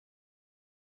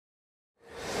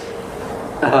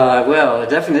Well, a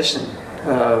definition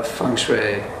of Feng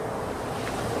Shui,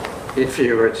 if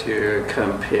you were to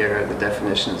compare the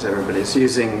definitions everybody's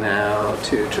using now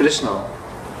to traditional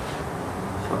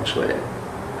Feng Shui,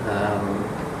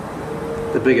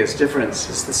 the biggest difference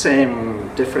is the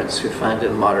same difference we find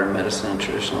in modern medicine and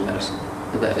traditional medicine.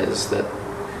 That is that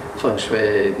Feng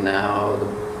Shui now, the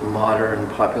modern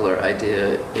popular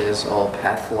idea, is all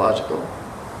pathological.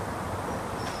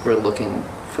 We're looking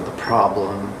for the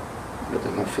problem, we're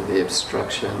looking for the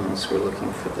obstructions, we're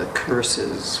looking for the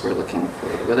curses, we're looking for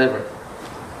whatever.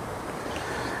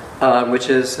 Which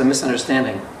is a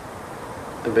misunderstanding,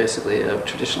 basically, of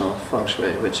traditional Feng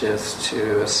Shui, which is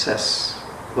to assess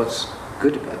what's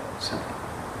good about something.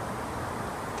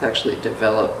 To actually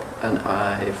develop an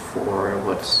eye for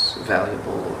what's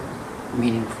valuable,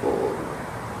 meaningful.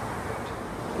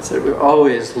 So we're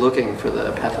always looking for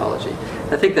the pathology.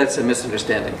 I think that's a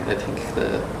misunderstanding. I think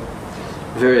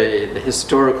the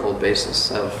historical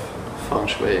basis of Feng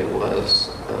Shui was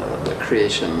the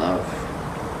creation of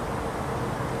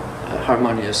a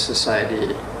harmonious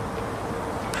society,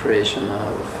 creation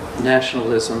of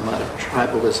nationalism out of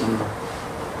tribalism,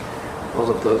 all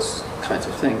of those kinds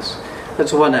of things.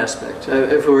 That's one aspect.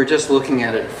 If we were just looking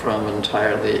at it from an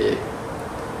entirely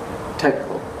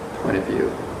technical point of view,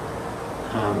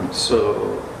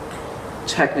 so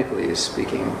technically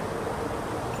speaking,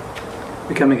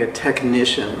 becoming a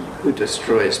technician who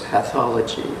destroys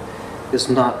pathology is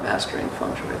not mastering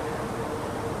Feng Shui.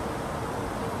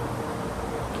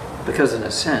 Because in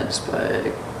a sense,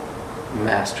 by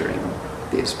mastering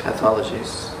these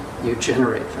pathologies, you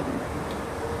generate them.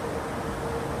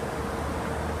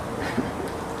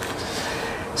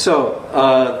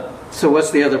 So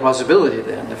what's the other possibility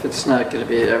then? If it's not going to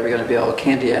be, are we going to be all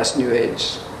candy-ass New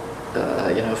Age,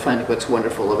 finding what's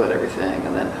wonderful about everything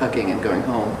and then hugging and going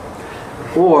home?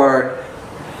 Or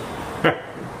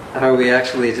are we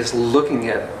actually just looking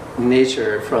at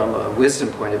nature from a wisdom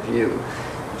point of view?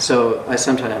 So I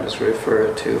sometimes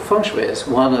refer to Feng Shui as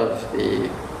one of the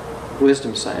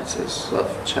wisdom sciences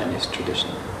of Chinese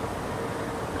tradition.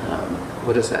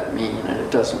 What does that mean? And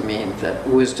it doesn't mean that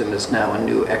wisdom is now a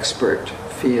new expert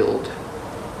field.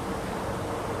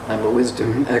 I'm a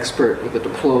wisdom expert with a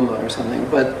diploma or something,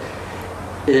 but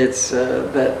it's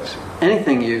that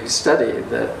anything you study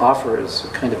that offers a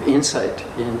kind of insight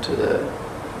into the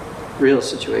real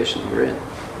situation we're in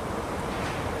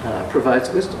provides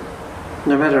wisdom.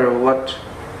 No matter what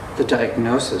the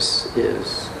diagnosis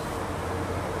is,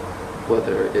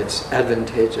 whether it's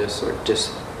advantageous or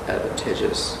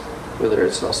disadvantageous, whether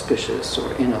it's auspicious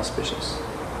or inauspicious.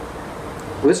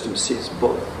 Wisdom sees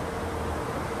both.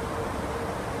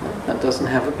 That doesn't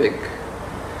have a big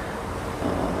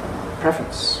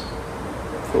preference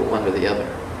for one or the other.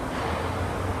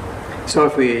 So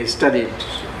if we studied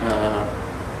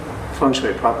Feng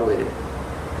Shui properly,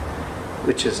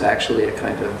 which is actually a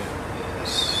kind of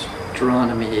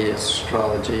astronomy,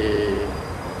 astrology,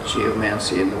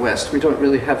 geomancy in the West, we don't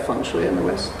really have Feng Shui in the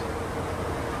West.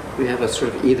 We have a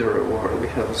sort of either or. We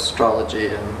have astrology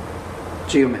and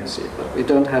geomancy, but we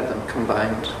don't have them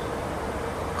combined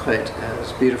quite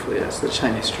as beautifully as the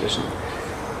Chinese tradition.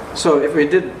 So if we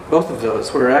did both of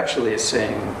those, we're actually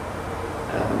saying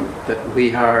that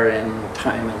we are in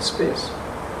time and space.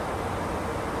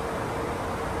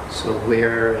 So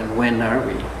where and when are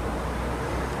we?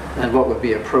 And what would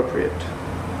be appropriate?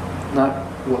 Not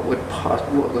what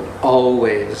would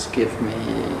always give me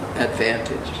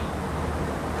advantage.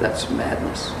 That's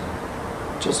madness.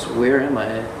 Just where am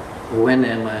I? When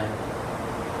am I?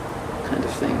 Kind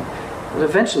of thing. But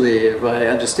eventually, by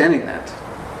understanding that,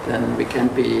 then we can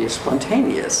be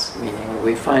spontaneous, meaning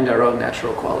we find our own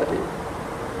natural quality.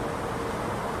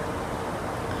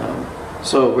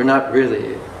 So we're not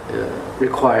really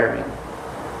requiring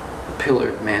a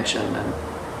pillared mansion and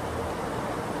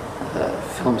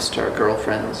film star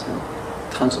girlfriends and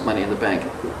tons of money in the bank.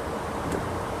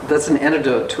 That's an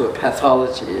antidote to a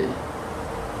pathology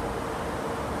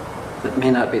that may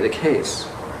not be the case.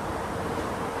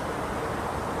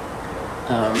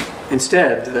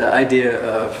 Instead, the idea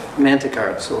of mantic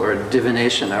arts or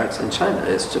divination arts in China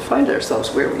is to find ourselves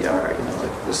where we are.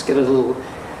 Just get a little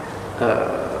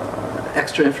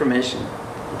extra information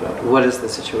about what is the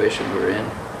situation we're in,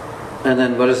 and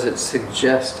then what does it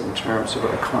suggest in terms of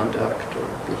our conduct or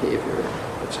behavior,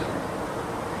 etc.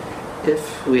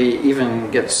 If we even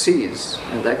get C's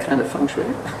in that kind of Feng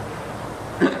Shui,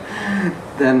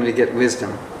 then we get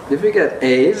wisdom. If we get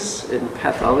A's in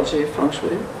pathology Feng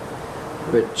Shui,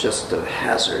 we're just a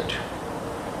hazard,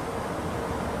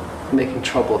 making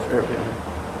trouble for everyone,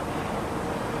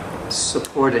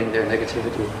 supporting their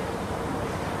negativity.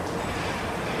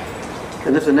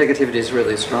 And if the negativity is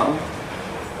really strong,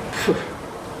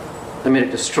 I mean,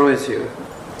 it destroys you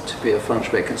to be a Feng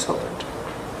Shui consultant.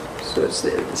 So it's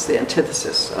the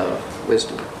antithesis of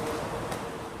wisdom.